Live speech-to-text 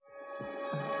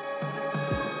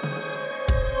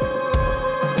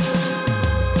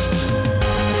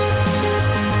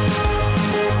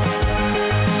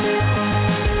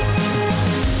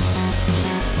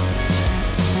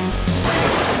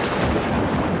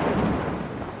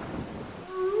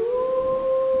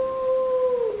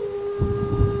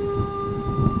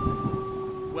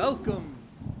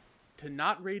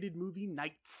Not Rated Movie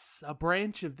Nights, a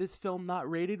branch of This Film Not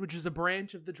Rated, which is a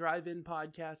branch of the Drive-In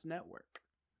Podcast Network.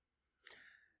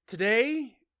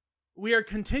 Today, we are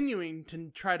continuing to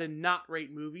try to not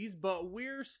rate movies, but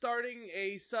we're starting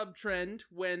a sub-trend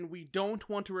when we don't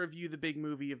want to review the big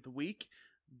movie of the week.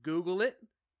 Google it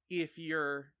if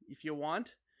you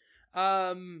want.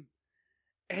 And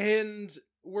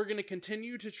we're going to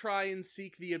continue to try and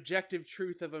seek the objective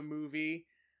truth of a movie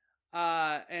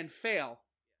and fail.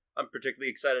 I'm particularly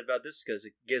excited about this because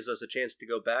it gives us a chance to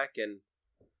go back and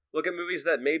look at movies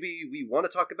that maybe we want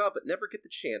to talk about but never get the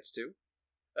chance to.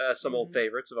 Some old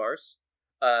favorites of ours.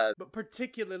 But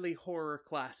particularly horror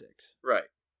classics. Right.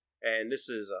 And this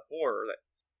is a horror that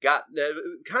got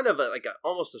kind of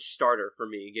almost a starter for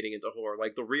me getting into horror.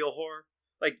 Like the real horror.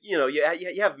 Like, you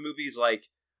have movies like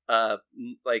A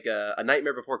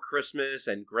Nightmare Before Christmas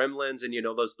and Gremlins and,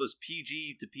 those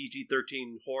PG to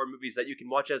PG-13 horror movies that you can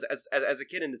watch as a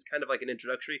kid, and it's kind of like an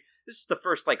introductory. This is the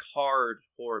first hard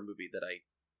horror movie that I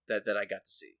got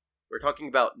to see. We're talking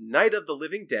about Night of the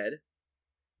Living Dead.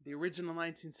 The original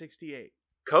 1968.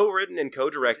 Co-written and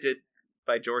co-directed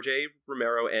by George A.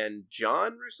 Romero and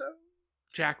John Russo?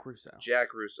 Jack Russo.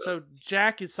 So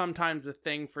Jack is sometimes a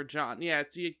thing for John. Yeah,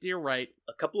 you're right.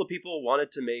 A couple of people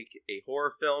wanted to make a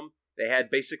horror film. They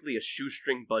had basically a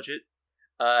shoestring budget,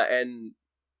 and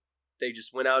they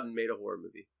just went out and made a horror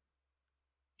movie.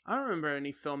 I don't remember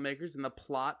any filmmakers in the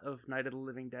plot of Night of the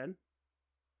Living Dead.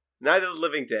 Night of the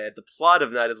Living Dead, the plot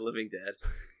of Night of the Living Dead.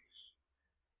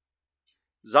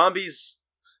 Zombies,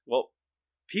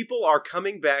 people are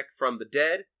coming back from the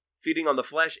dead, feeding on the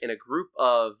flesh, and a group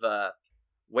of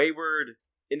wayward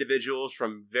individuals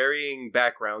from varying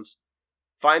backgrounds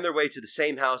find their way to the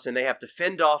same house, and they have to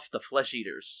fend off the flesh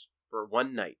eaters for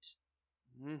one night.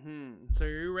 So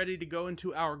you're ready to go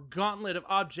into our gauntlet of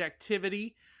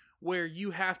objectivity, where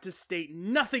you have to state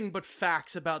nothing but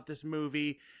facts about this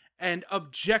movie and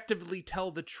objectively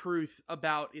tell the truth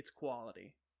about its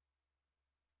quality.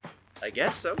 I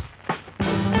guess so.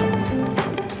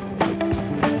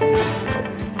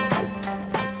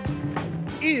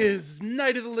 Is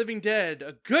Night of the Living Dead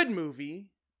a good movie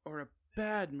or a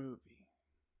bad movie?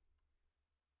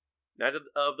 Night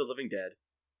of the Living Dead,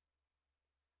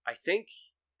 I think,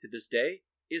 to this day,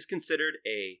 is considered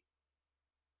a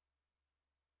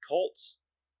cult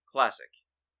classic.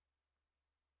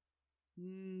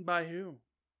 By who?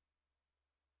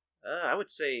 I would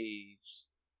say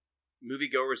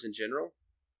moviegoers in general.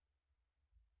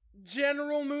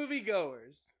 General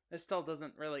moviegoers. It still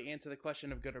doesn't really answer the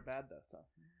question of good or bad, though. So,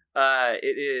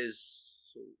 it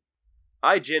is.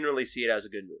 I generally see it as a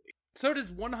good movie. So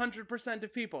does 100%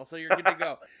 of people. So you're good to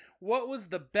go. What was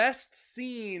the best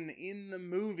scene in the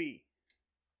movie?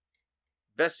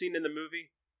 Best scene in the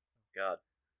movie? God.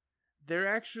 There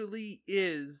actually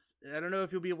is. I don't know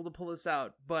if you'll be able to pull this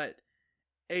out, but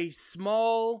a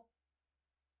small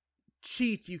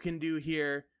cheat you can do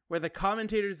here, where the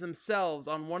commentators themselves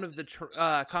on one of the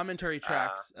commentary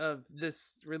tracks of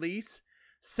this release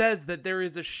says that there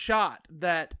is a shot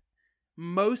that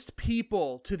most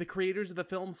people, to the creators of the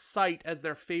film, cite as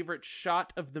their favorite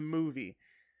shot of the movie.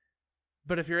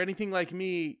 But if you're anything like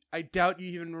me, I doubt you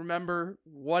even remember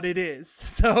what it is.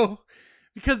 So,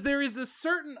 because there is a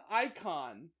certain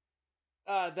icon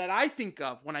that I think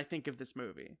of when I think of this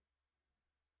movie.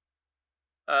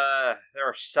 There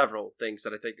are several things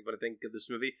that I think of when I think of this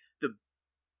movie. The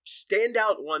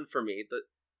standout one for me,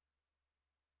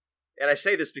 and I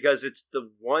say this because it's the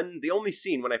only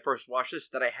scene when I first watched this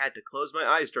that I had to close my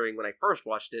eyes during when I first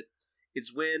watched it,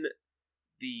 is when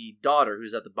the daughter,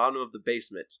 who's at the bottom of the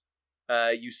basement,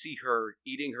 you see her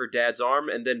eating her dad's arm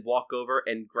and then walk over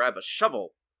and grab a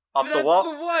shovel off the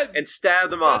wall and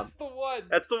stab the mom. That's the one.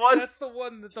 That's the one? That's the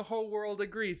one that the whole world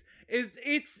agrees.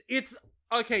 It's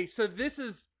okay, so this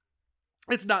is...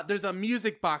 It's not. There's a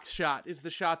music box shot is the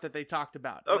shot that they talked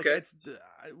about. Okay. It's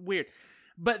weird.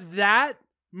 But that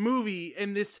movie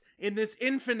in this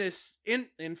infamous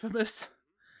TV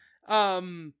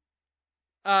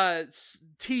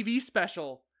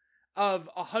special of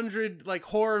 100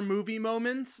 horror movie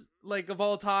moments of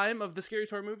all time, of the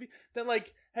scariest horror movie, that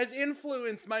has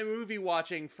influenced my movie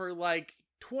watching for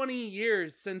 20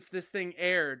 years since this thing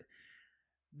aired.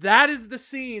 That is the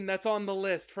scene that's on the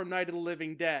list from Night of the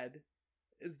Living Dead.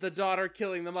 Is the daughter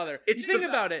killing the mother. Think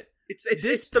about it.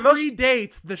 This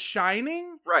predates The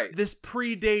Shining. Right. This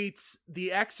predates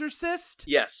The Exorcist.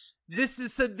 Yes. This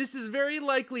is very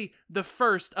likely the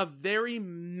first of very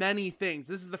many things.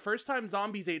 This is the first time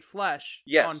zombies ate flesh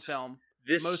on film.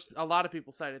 A lot of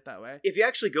people cite it that way. If you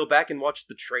actually go back and watch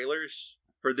the trailers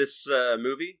for this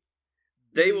movie,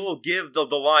 they will give the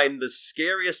line, the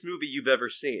scariest movie you've ever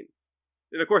seen.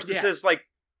 And of course, this is like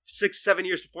 6-7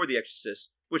 years before The Exorcist,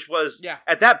 which was, Yeah.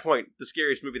 at that point, the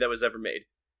scariest movie that was ever made.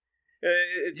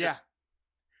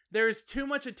 There is too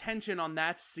much attention on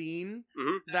that scene,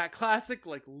 that classic,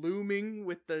 like, looming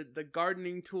with the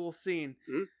gardening tool scene,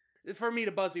 for me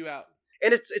to buzz you out.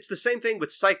 And it's the same thing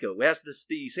with Psycho. It has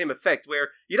the same effect where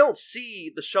you don't see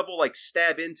the shovel, like,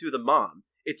 stab into the mom.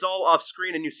 It's all off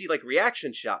screen and you see, like,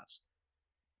 reaction shots.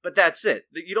 But that's it.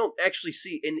 You don't actually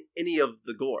see any of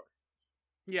the gore.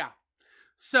 Yeah.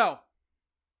 So,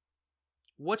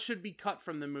 what should be cut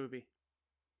from the movie?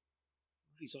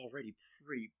 The movie's already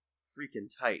pretty freaking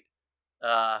tight.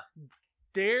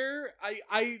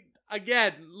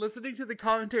 Again, listening to the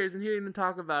commentaries and hearing them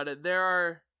talk about it, there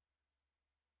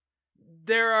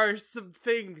are some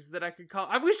things that I could call.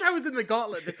 I wish I was in the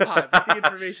gauntlet this time with the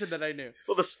information that I knew.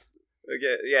 Well,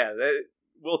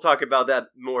 we'll talk about that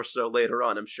more so later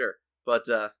on, I'm sure. But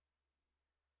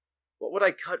what would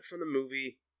I cut from the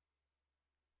movie?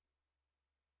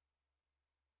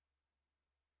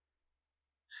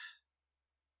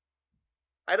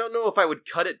 I don't know if I would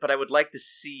cut it, but I would like to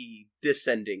see this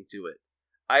ending to it.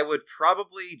 I would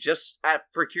probably just,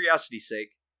 for curiosity's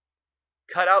sake,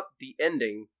 cut out the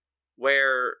ending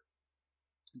where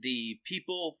the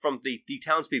people from the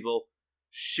townspeople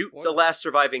shoot the last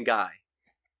surviving guy.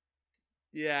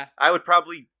 Yeah. I would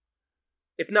probably,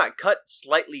 if not cut,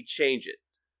 slightly change it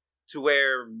to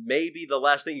where maybe the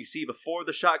last thing you see before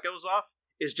the shot goes off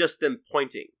is just them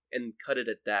pointing, and cut it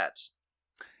at that.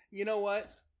 You know what?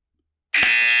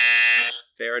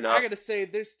 Fair enough. I gotta say,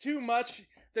 there's too much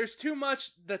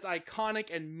that's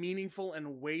iconic and meaningful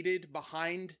and weighted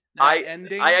behind that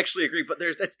ending. I actually agree, but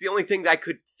that's the only thing that I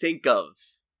could think of.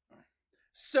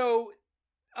 So,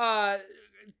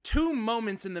 two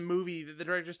moments in the movie that the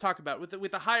directors talk about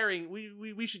with the hiring.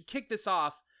 We should kick this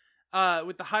off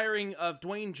with the hiring of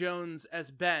Dwayne Jones as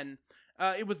Ben.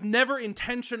 It was never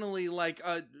intentionally like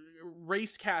a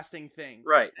race casting thing,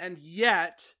 right? And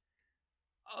yet,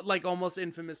 like almost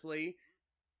infamously,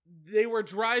 they were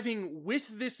driving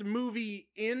with this movie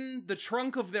in the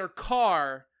trunk of their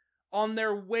car on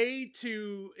their way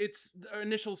to its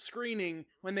initial screening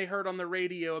when they heard on the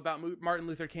radio about Martin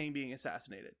Luther King being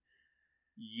assassinated.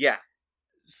 Yeah.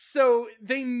 So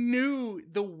they knew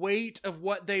the weight of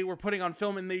what they were putting on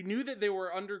film, and they knew that there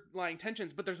were underlying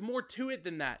tensions, but there's more to it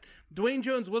than that. Dwayne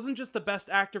Jones wasn't just the best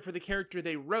actor for the character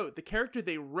they wrote. The character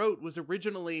they wrote was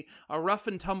originally a rough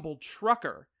and tumble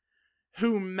trucker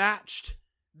who matched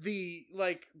the,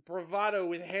 like, bravado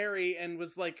with Harry and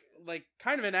was like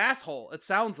kind of an asshole, it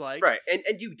sounds like. Right. And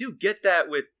you do get that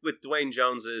with Dwayne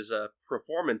Jones's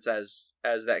performance as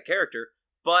that character,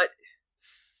 but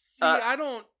see, I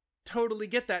don't totally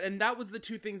get that. And that was the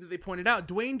two things that they pointed out.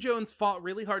 Dwayne Jones fought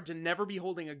really hard to never be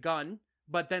holding a gun,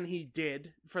 but then he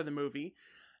did for the movie.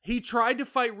 He tried to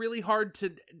fight really hard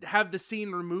to have the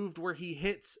scene removed where he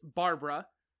hits Barbara.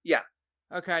 Yeah.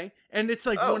 Okay, and it's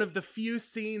like one of the few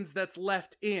scenes that's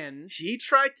left in. He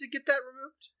tried to get that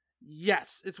removed?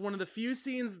 Yes, it's one of the few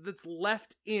scenes that's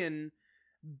left in.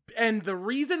 And the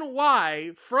reason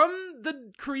why, from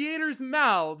the creators'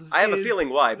 mouths, I have a feeling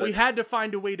why, but we had to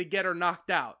find a way to get her knocked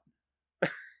out.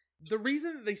 The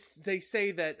reason that they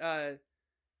say that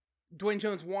Dwayne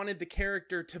Jones wanted the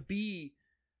character to be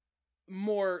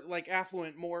more like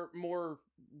affluent, more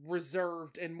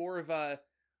reserved, and more of a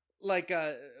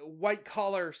white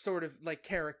collar sort of like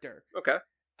character. Okay.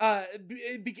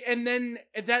 And then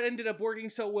that ended up working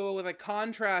so well with a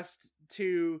contrast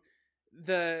to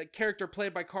the character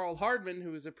played by Carl Hardman,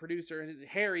 who is a producer, and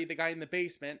Harry, the guy in the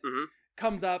basement,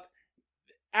 comes up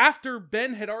after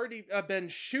Ben had already been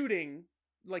shooting.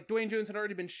 Like, Dwayne Jones had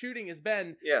already been shooting as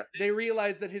Ben. Yeah. They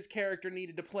realized that his character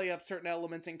needed to play up certain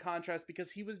elements in contrast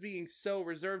because he was being so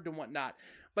reserved and whatnot.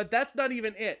 But that's not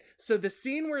even it. So the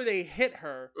scene where they hit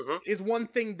her is one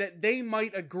thing that they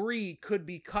might agree could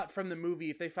be cut from the movie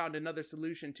if they found another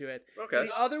solution to it. Okay.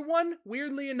 The other one,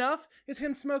 weirdly enough, is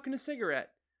him smoking a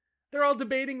cigarette. They're all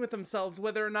debating with themselves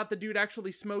whether or not the dude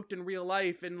actually smoked in real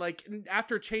life. And, like,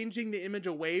 after changing the image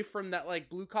away from that, like,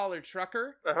 blue-collar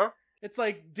trucker... It's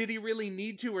like, did he really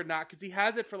need to or not? Because he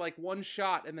has it for like one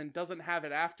shot and then doesn't have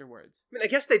it afterwards. I mean, I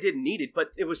guess they didn't need it,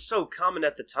 but it was so common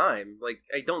at the time. Like,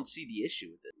 I don't see the issue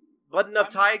with it.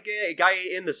 Button-up tie guy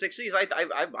in the 60s,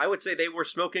 I would say they were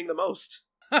smoking the most.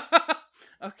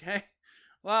 Okay.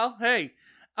 Well, hey.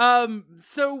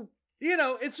 So, you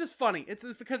know, it's just funny. It's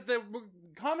because the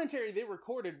commentary they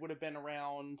recorded would have been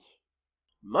around...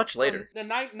 Much later.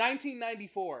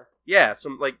 1994. Yeah,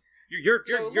 some, like... You're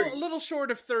a little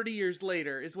short of 30 years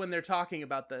later is when they're talking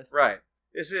about this. Right.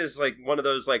 This is like one of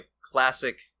those like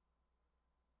classic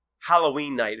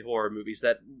Halloween night horror movies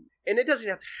that, and it doesn't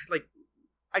have to, like,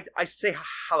 I say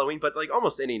Halloween, but like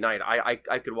almost any night,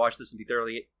 I could watch this and be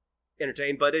thoroughly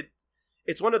entertained. But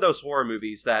it's one of those horror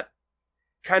movies that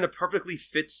kind of perfectly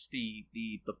fits the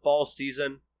fall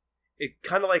season. It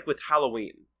kind of like with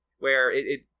Halloween, where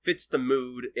it fits the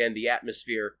mood and the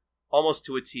atmosphere almost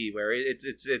to a T. Where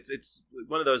it's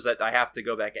one of those that I have to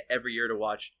go back every year to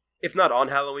watch, if not on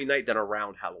Halloween night, then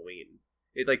around Halloween.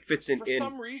 It like fits in. For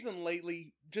some reason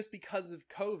lately, just because of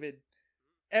COVID,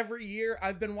 every year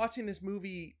I've been watching this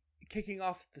movie kicking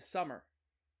off the summer.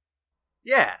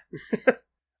 Yeah.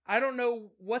 I don't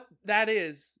know what that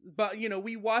is, but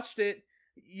we watched it.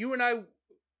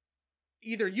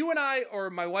 Either you and I or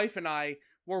my wife and I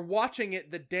were watching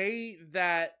it the day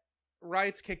that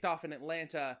riots kicked off in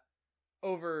Atlanta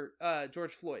over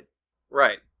George Floyd.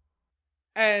 Right.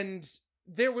 And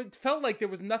felt like there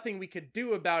was nothing we could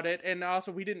do about it, and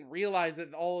also we didn't realize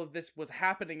that all of this was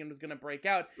happening and was going to break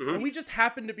out. Mm-hmm. And we just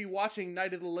happened to be watching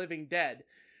Night of the Living Dead,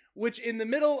 which in the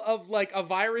middle of like a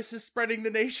virus is spreading the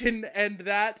nation, and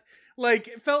that like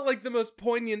it felt like the most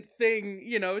poignant thing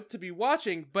to be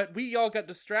watching, but we all got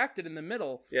distracted in the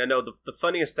middle. Yeah, no, the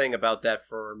funniest thing about that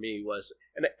for me was,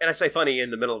 and I say funny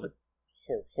in the middle of a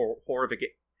horrific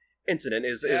incident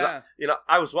is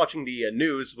I was watching the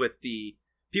news with the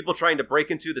people trying to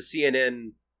break into the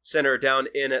CNN center down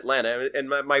in Atlanta, and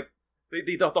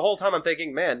the whole time I'm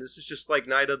thinking, man, this is just like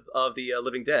Night of the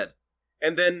Living Dead.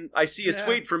 And then I see a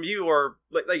tweet from you, or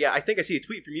I think I see a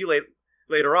tweet from you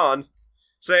later on,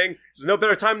 saying there's no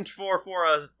better time for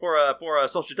a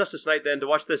social justice night than to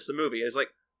watch this movie. And it's like,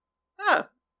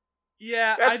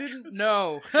 yeah, I didn't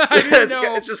know. I didn't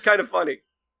know. It's just kind of funny.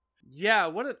 Yeah,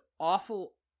 what an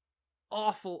awful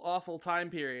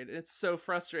time period. It's so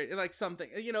frustrating. Like something,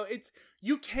 it's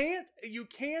you can't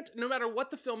no matter what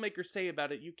the filmmakers say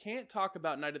about it, you can't talk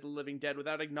about Night of the Living Dead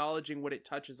without acknowledging what it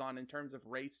touches on in terms of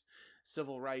race,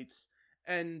 civil rights,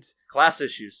 and class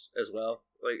issues as well.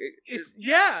 Like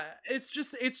it's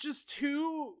just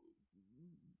too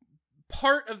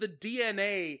part of the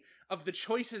DNA of the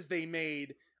choices they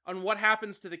made on what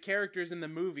happens to the characters in the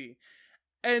movie.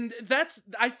 And that's,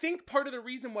 I think, part of the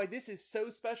reason why this is so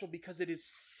special, because it is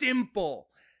simple.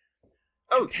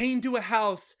 Contained to a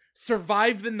house,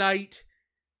 survive the night,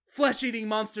 flesh-eating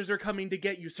monsters are coming to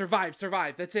get you, survive,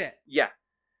 that's it. Yeah.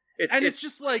 It's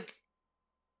just like,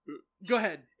 go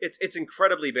ahead. It's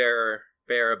incredibly bare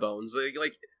bones.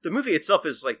 Like, the movie itself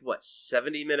is like, what,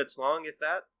 70 minutes long, if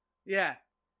that? Yeah.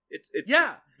 It's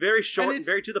very short and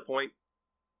very to the point.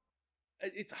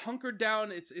 It's hunkered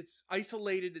down. It's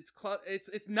isolated.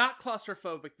 It's not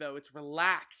claustrophobic though. It's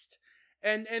relaxed,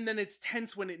 and then it's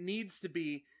tense when it needs to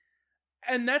be,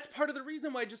 and that's part of the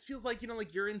reason why it just feels like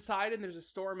like you're inside and there's a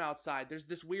storm outside. There's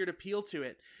this weird appeal to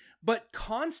it, but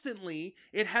constantly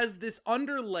it has this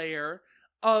underlayer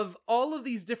of all of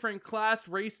these different class,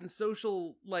 race, and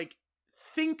social like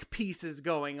think pieces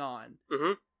going on.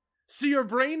 Mm-hmm. So your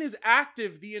brain is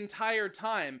active the entire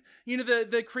time.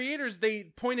 The creators,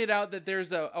 they pointed out that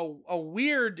there's a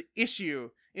weird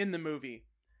issue in the movie.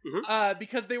 Mm-hmm.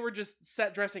 Because they were just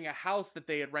set dressing a house that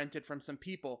they had rented from some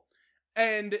people.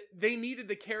 And they needed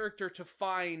the character to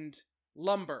find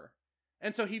lumber.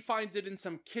 And so he finds it in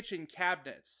some kitchen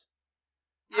cabinets.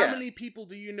 Yeah. How many people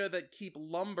do you know that keep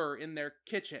lumber in their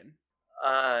kitchen?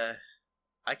 I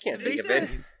can't think of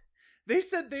any. They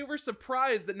said they were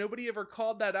surprised that nobody ever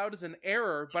called that out as an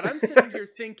error, but I'm sitting here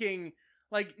thinking,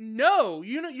 like, no,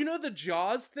 you know the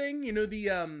Jaws thing,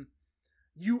 the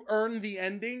you earn the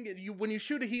ending. When you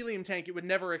shoot a helium tank, it would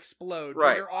never explode.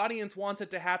 Right. But your audience wants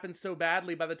it to happen so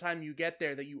badly by the time you get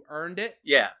there that you earned it.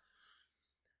 Yeah.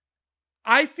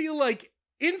 I feel like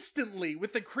instantly,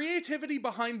 with the creativity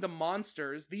behind the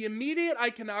monsters, the immediate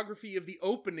iconography of the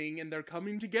opening, and they're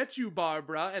coming to get you,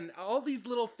 Barbara, and all these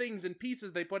little things and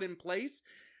pieces they put in place,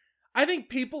 I think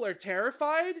people are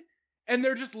terrified, and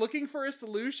they're just looking for a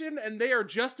solution, and they are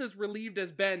just as relieved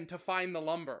as Ben to find the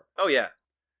lumber. Oh, yeah.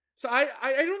 So I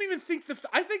don't even think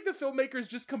I think the filmmakers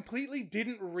just completely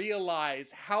didn't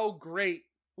realize how great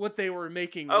what they were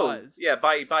making was. Yeah,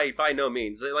 by no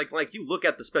means. Like you look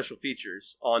at the special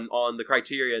features on the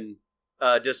Criterion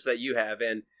discs that you have,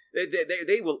 and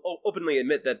they will openly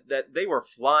admit that they were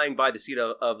flying by the seat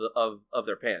of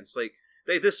their pants. Like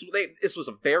this was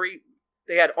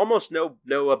they had almost no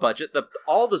budget.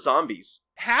 All the zombies,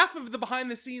 half of the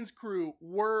behind the scenes crew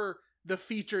were the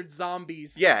featured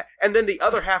zombies. Yeah, and then the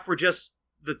other half were just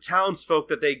the townsfolk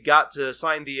that they got to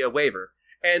sign the waiver.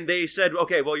 And they said,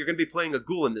 okay, well, you're going to be playing a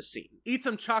ghoul in this scene. Eat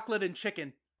some chocolate and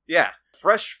chicken. Yeah.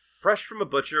 Fresh from a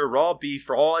butcher, raw beef,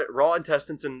 raw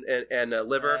intestines and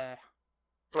liver.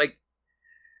 Like,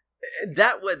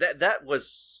 that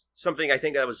was something I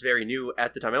think that was very new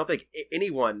at the time. I don't think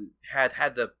anyone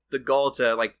had the gall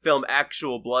to like film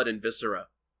actual blood and viscera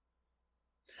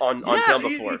on film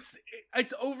before.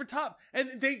 It's over top,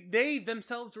 and they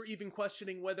themselves were even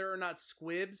questioning whether or not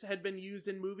squibs had been used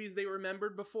in movies they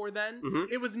remembered before then.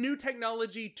 Mm-hmm. It was new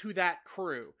technology to that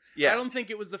crew. Yeah. I don't think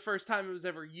it was the first time it was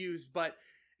ever used, but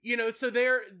so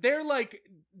they're like,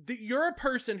 you're a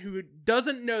person who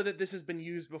doesn't know that this has been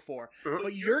used before, mm-hmm.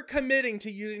 but you're committing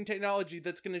to using technology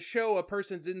that's going to show a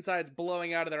person's insides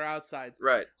blowing out of their outsides.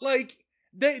 Right. Like,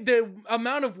 the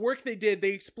amount of work they did, they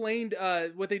explained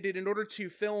what they did in order to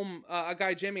film a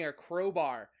guy jamming a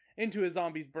crowbar into a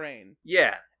zombie's brain.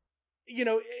 Yeah.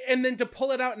 And then to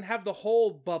pull it out and have the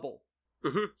whole bubble.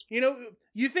 Mm-hmm.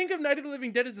 You think of Night of the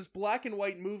Living Dead as this black and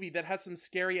white movie that has some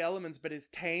scary elements but is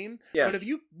tame. Yeah. But if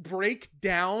you break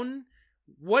down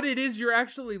what it is you're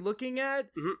actually looking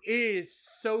at, mm-hmm. it is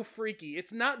so freaky.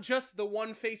 It's not just the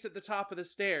one face at the top of the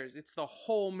stairs. It's the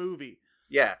whole movie.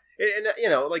 Yeah, and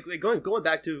like going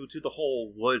back to the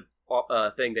whole wood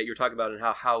thing that you're talking about and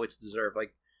how it's deserved.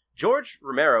 Like George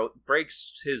Romero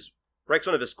breaks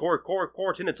one of his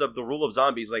core tenets of the rule of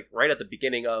zombies, like right at the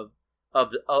beginning of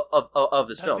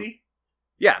this film. He?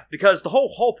 Yeah, because the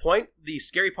whole point, the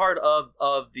scary part of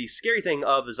the scary thing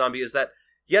of the zombie is that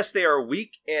yes, they are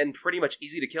weak and pretty much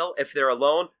easy to kill if they're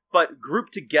alone, but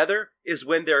grouped together is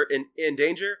when they're in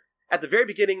danger. At the very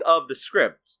beginning of the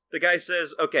script, the guy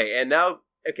says, okay, and now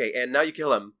you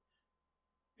kill him.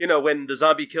 When the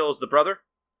zombie kills the brother,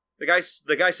 the guy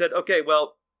said, okay,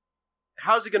 well,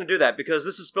 how's he going to do that? Because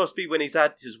this is supposed to be when he's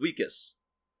at his weakest.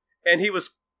 And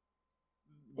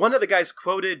one of the guys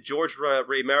quoted George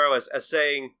Romero as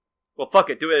saying, well, fuck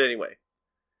it, do it anyway.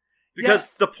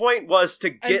 Because the point was to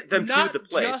get them to the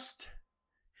place.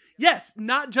 Yes,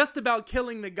 not just about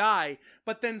killing the guy,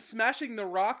 but then smashing the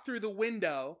rock through the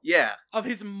window of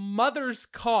his mother's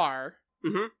car.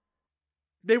 Mm-hmm.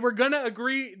 They were gonna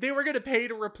pay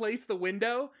to replace the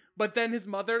window, but then his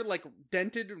mother like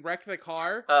dented and wrecked the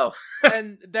car. Oh.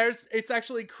 And it's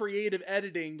actually creative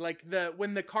editing. Like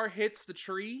when the car hits the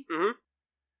tree, mm-hmm.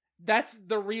 that's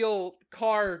the real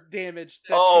car damage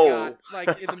that she got,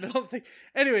 like in the middle of the thing.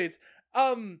 Anyways,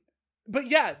 but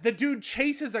yeah, the dude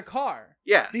chases a car.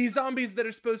 Yeah. These zombies that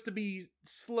are supposed to be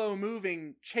slow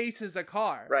moving chases a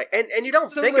car. Right. And you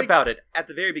don't think about it at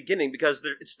the very beginning because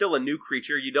it's still a new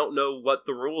creature. You don't know what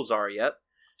the rules are yet.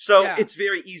 So it's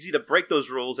very easy to break those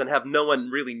rules and have no one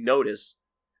really notice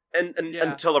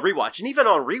until a rewatch. And even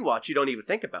on rewatch, you don't even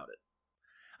think about it.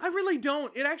 I really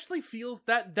don't. It actually feels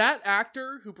that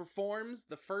actor who performs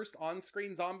the first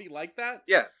on-screen zombie like that,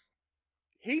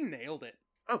 he nailed it.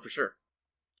 Oh, for sure.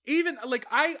 Even, like,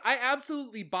 I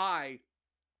absolutely buy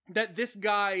that this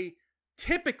guy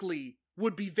typically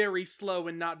would be very slow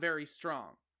and not very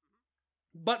strong.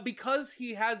 But because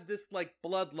he has this, like,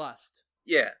 bloodlust.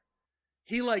 Yeah.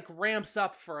 He, like, ramps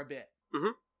up for a bit. Mm-hmm.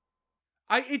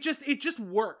 It just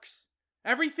works.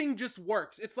 Everything just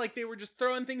works. It's like they were just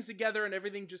throwing things together and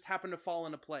everything just happened to fall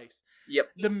into place. Yep.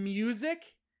 The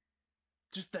music,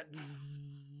 just that.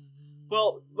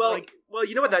 Well,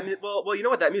 you know what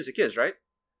that music is, right?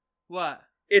 What?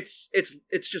 It's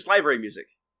just library music.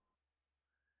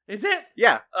 Is it?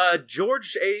 Yeah.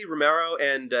 George A. Romero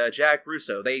and Jack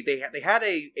Russo. They had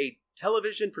a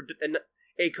television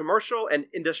a commercial and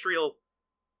industrial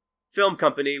film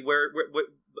company where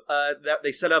that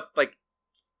they set up like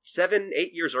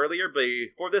 7-8 years earlier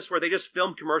before this, where they just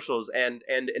filmed commercials and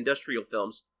industrial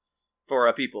films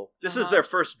for people. This is their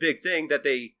first big thing that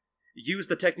they use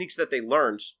the techniques that they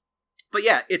learned. But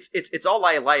yeah, it's all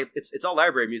it's all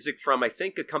library music from I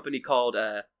think a company called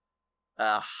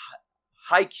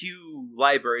High Q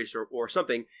Libraries or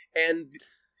something, and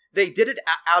they did it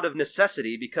out of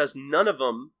necessity because none of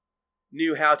them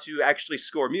knew how to actually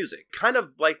score music. Kind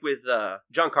of like with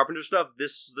John Carpenter stuff.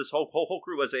 This whole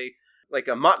crew was a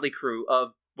motley crew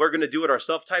of we're gonna do it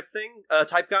ourselves type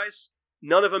guys.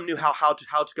 None of them knew how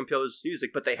to compose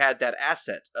music, but they had that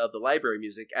asset of the library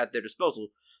music at their disposal.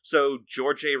 So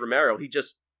George A. Romero, he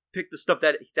just picked the stuff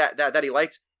that he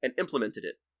liked and implemented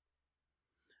it.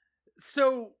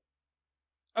 So,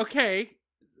 okay.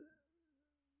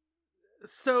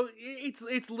 So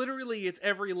it's literally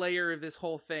every layer of this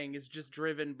whole thing is just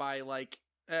driven by like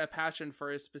a passion for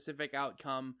a specific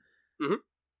outcome,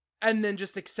 and then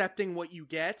just accepting what you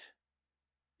get.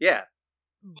 Yeah.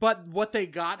 But what they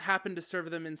got happened to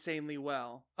serve them insanely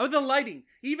well. Oh, the lighting,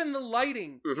 even the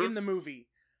lighting in the movie.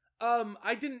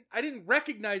 I didn't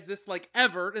recognize this like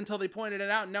ever until they pointed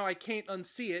it out. And now I can't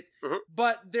unsee it.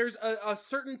 But there's a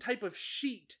certain type of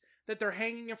sheet that they're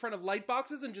hanging in front of light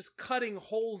boxes and just cutting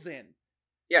holes in.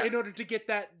 Yeah. In order to get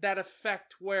that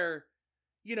effect where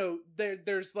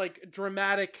there's like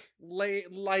dramatic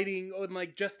lighting and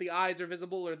like just the eyes are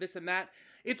visible or this and that.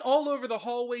 It's all over the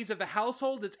hallways of the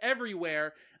household. It's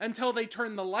everywhere until they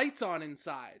turn the lights on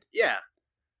inside. Yeah.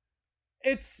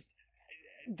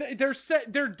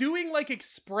 They're doing like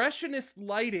expressionist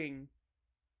lighting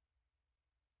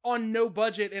on no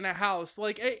budget in a house.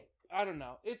 Like, I don't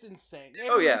know. It's insane.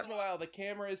 Every once in a while, the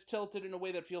camera is tilted in a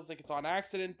way that feels like it's on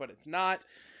accident, but it's not.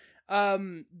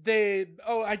 Very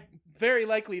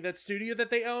likely that studio that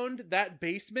they owned, that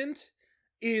basement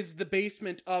is the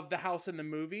basement of the house in the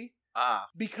movie.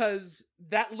 Because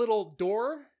that little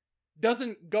door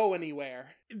doesn't go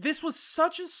anywhere. This was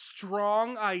such a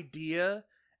strong idea,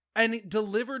 and it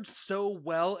delivered so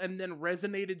well and then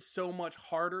resonated so much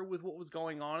harder with what was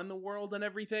going on in the world and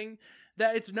everything,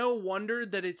 that it's no wonder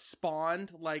that it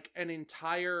spawned like an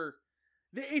entire...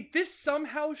 This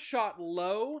somehow shot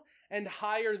low and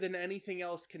higher than anything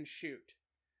else can shoot.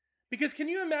 Because can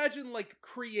you imagine like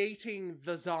creating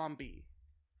the zombie,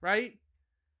 right?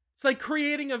 It's like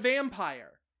creating a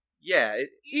vampire. Yeah.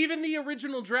 Even the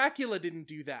original Dracula didn't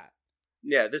do that.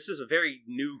 Yeah, this is a very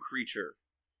new creature.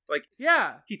 Like,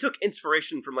 yeah, he took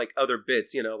inspiration from like other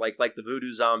bits, like the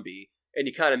voodoo zombie, and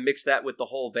you kind of mix that with the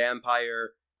whole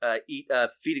vampire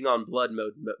feeding on blood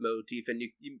motif, and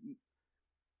you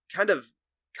kind of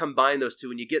combine those two,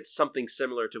 and you get something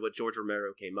similar to what George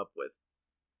Romero came up with.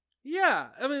 Yeah,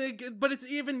 I mean, but it's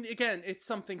even, again, it's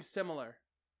something similar.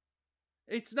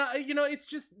 It's not, it's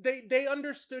just, they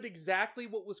understood exactly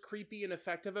what was creepy and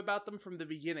effective about them from the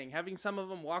beginning. Having some of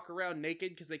them walk around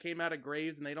naked because they came out of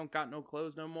graves and they don't got no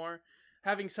clothes no more.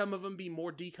 Having some of them be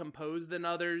more decomposed than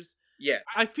others. Yeah.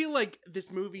 I feel like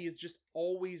this movie is just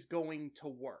always going to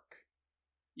work.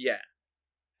 Yeah.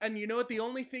 And you know what? The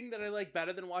only thing that I like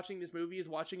better than watching this movie is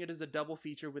watching it as a double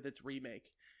feature with its remake.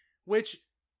 Which...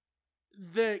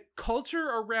 the culture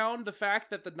around the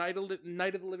fact that the Night of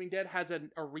the Living Dead has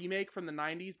a remake from the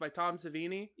 90s by Tom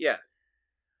Savini,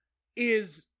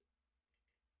 is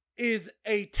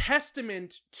a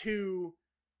testament to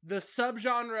the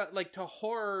subgenre, like to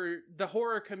the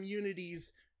horror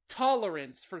community's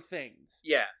tolerance for things.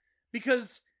 Yeah.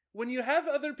 Because when you have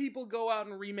other people go out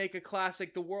and remake a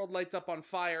classic, the world lights up on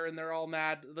fire and they're all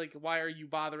mad, like, why are you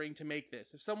bothering to make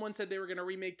this? If someone said they were going to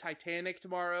remake Titanic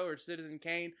tomorrow or Citizen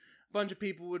Kane, bunch of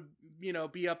people would,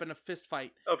 be up in a fist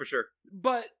fight. Oh, for sure.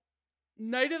 But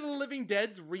Night of the Living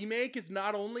Dead's remake is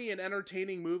not only an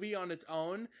entertaining movie on its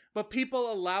own, but people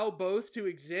allow both to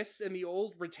exist, and the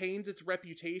old retains its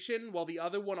reputation while the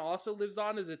other one also lives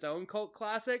on as its own cult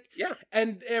classic. Yeah.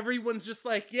 And everyone's just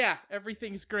like, yeah,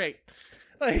 everything's great.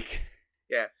 Like,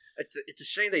 yeah, it's a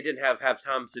shame they didn't have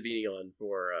Tom Savini on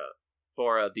for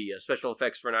the special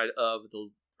effects for Night of the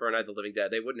Living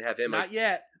Dead. They wouldn't have him. Not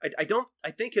yet.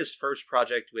 I think his first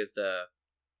project with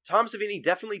Tom Savini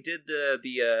definitely did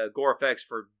the gore effects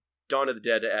for Dawn of the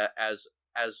Dead as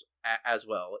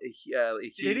well.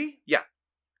 Did he? Yeah.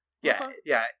 Yeah, okay.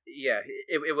 yeah.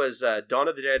 It was Dawn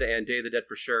of the Dead and Day of the Dead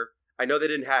for sure. I know they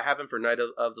didn't have him for Night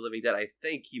of the Living Dead. I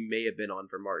think he may have been on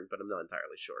for Martin, but I'm not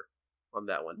entirely sure on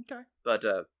that one. Okay. But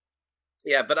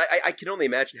yeah, but I can only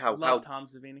imagine how Tom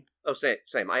Savini. Oh,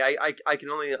 same. I can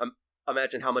only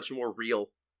imagine how much more real,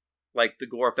 like, the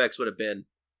gore effects would have been.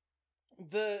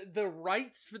 The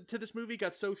rights to this movie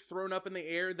got so thrown up in the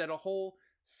air that a whole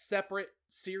separate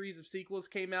series of sequels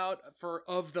came out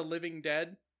of the Living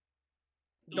Dead.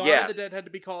 Dawn of the Dead had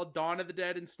to be called Dawn of the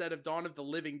Dead instead of Dawn of the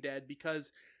Living Dead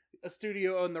because a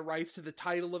studio owned the rights to the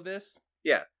title of this.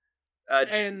 Yeah.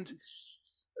 And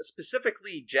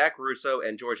specifically, Jack Russo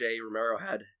and George A. Romero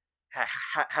had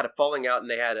a falling out, and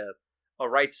they had a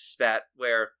rights spat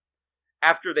where,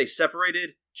 after they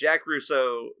separated, Jack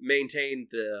Russo maintained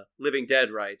the Living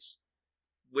Dead rights,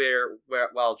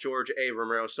 while George A.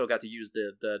 Romero still got to use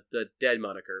the Dead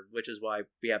moniker, which is why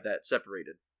we have that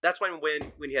separated. That's when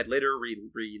he had later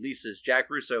releases, Jack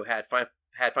Russo had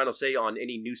final say on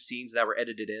any new scenes that were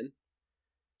edited in.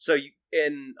 So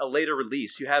in a later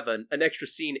release, you have an extra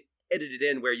scene edited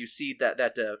in where you see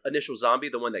that initial zombie,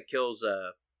 the one that kills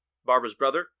Barbara's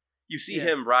brother. You see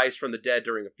him rise from the dead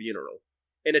during a funeral,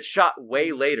 and it's shot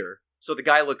way later, so the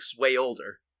guy looks way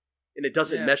older, and it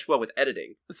doesn't mesh well with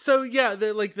editing. So yeah,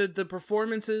 the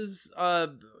performances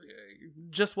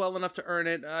just well enough to earn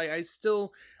it.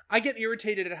 I get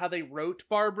irritated at how they wrote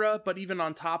Barbara, but even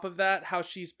on top of that, how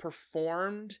she's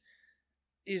performed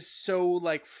is so,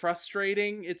 like,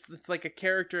 frustrating. It's like a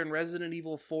character in Resident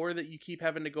Evil 4 that you keep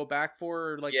having to go back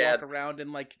for, or like walk around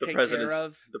and like take care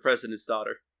of. The president's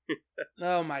daughter.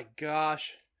 Oh my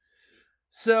gosh.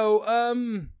 So,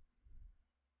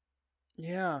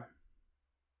 yeah.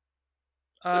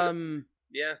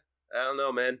 Yeah, I don't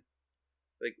know, man.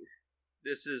 Like,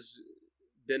 this has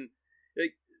been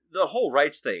like the whole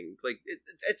rights thing. Like,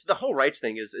 it's the whole rights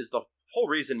thing is the whole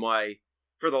reason why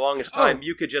for the longest time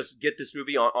you could just get this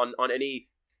movie on any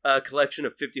collection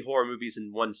of 50 horror movies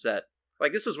in one set.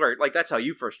 Like, this is where, like, that's how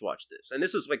you first watched this, and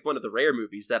this is like one of the rare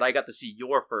movies that I got to see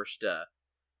your first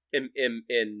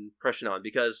impression on,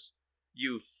 because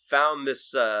you found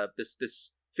this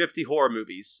 50 horror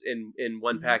movies in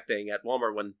one pack thing at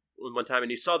Walmart one time,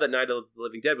 and you saw that Night of the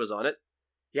Living Dead was on it.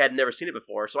 You had never seen it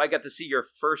before, so I got to see your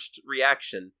first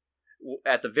reaction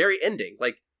at the very ending.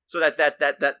 Like, so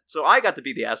so I got to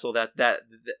be the asshole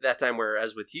that time.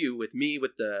 Whereas with me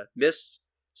with the Mist,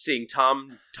 seeing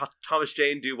Thomas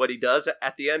Jane do what he does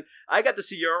at the end, I got to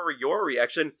see your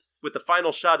reaction with the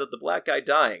final shot of the black guy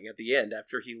dying at the end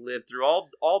after he lived through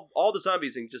all the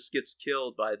zombies and just gets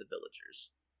killed by the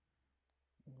villagers.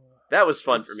 That was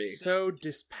fun for me. So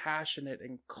dispassionate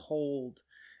and cold.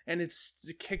 And it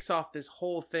kicks off this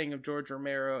whole thing of George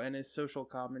Romero and his social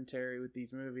commentary with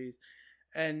these movies.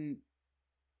 And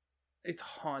it's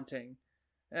haunting.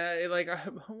 I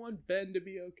want Ben to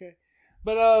be okay.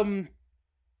 But, and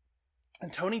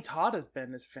Tony Todd as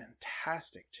Ben is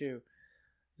fantastic, too.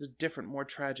 It's a different, more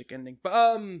tragic ending.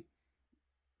 But,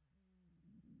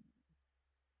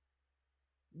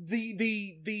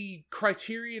 the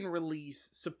Criterion release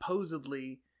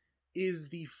supposedly is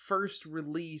the first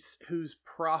release whose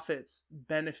profits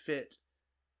benefit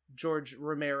George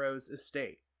Romero's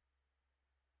estate.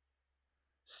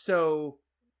 So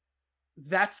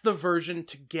that's the version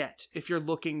to get if you're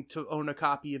looking to own a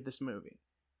copy of this movie.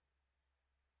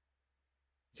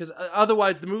 Because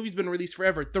otherwise the movie's been released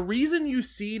forever. The reason you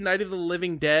see Night of the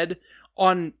Living Dead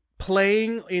on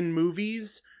playing in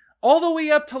movies all the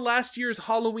way up to last year's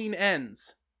Halloween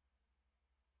Ends,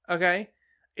 okay,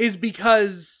 is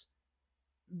because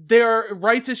their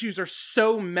rights issues are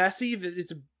so messy that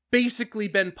it's basically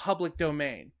been public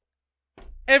domain.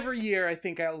 Every year, I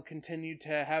think I'll continue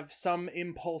to have some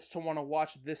impulse to want to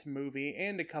watch this movie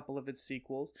and a couple of its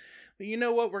sequels. But you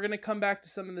know what? We're going to come back to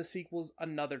some of the sequels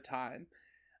another time.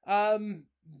 Do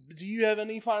you have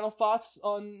any final thoughts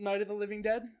on Night of the Living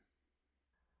Dead?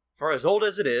 For as old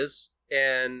as it is,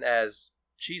 and as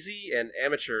cheesy and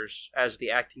amateurish as the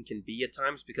acting can be at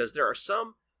times, because there are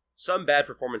some bad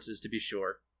performances, to be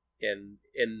sure, in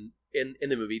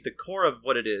the movie, the core of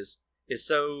what it is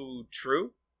so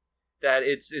true that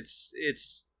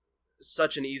it's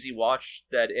such an easy watch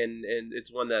that and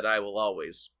it's one that I will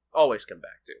always come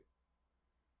back to.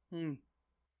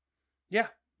 Yeah,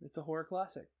 it's a horror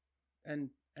classic, and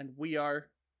we are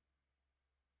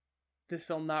This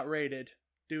Film Not Rated,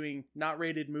 doing not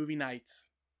rated movie nights.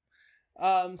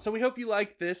 So we hope you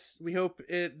like this. We hope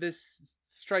this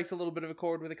strikes a little bit of a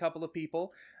chord with a couple of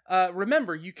people.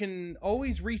 Remember, you can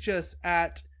always reach us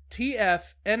at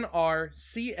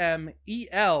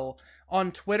TFNRCMEL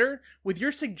on Twitter with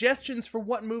your suggestions for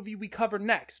what movie we cover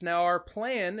next. Now, our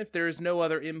plan, if there is no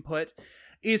other input,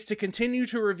 is to continue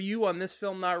to review on This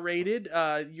Film Not Rated,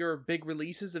 your big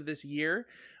releases of this year.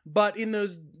 But in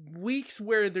those weeks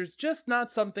where there's just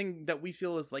not something that we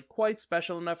feel is like quite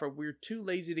special enough, or we're too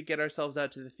lazy to get ourselves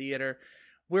out to the theater,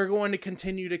 we're going to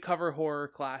continue to cover horror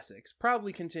classics,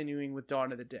 probably continuing with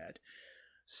Dawn of the Dead.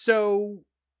 So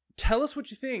tell us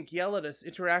what you think. Yell at us.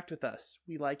 Interact with us.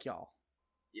 We like y'all.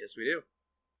 Yes, we do.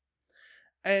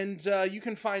 And you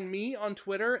can find me on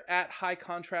Twitter at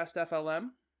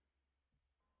HighContrastFLM.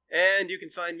 And you can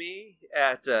find me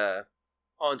at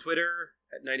on Twitter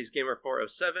at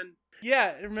 90sgamer407.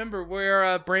 Yeah, remember, we're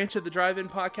a branch of the Drive-In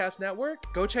Podcast Network.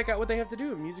 Go check out what they have to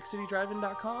do at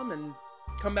MusicCityDrivein.com and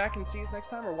come back and see us next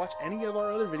time, or watch any of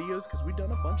our other videos, because we've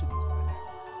done a bunch of these by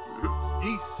now.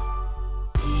 Peace.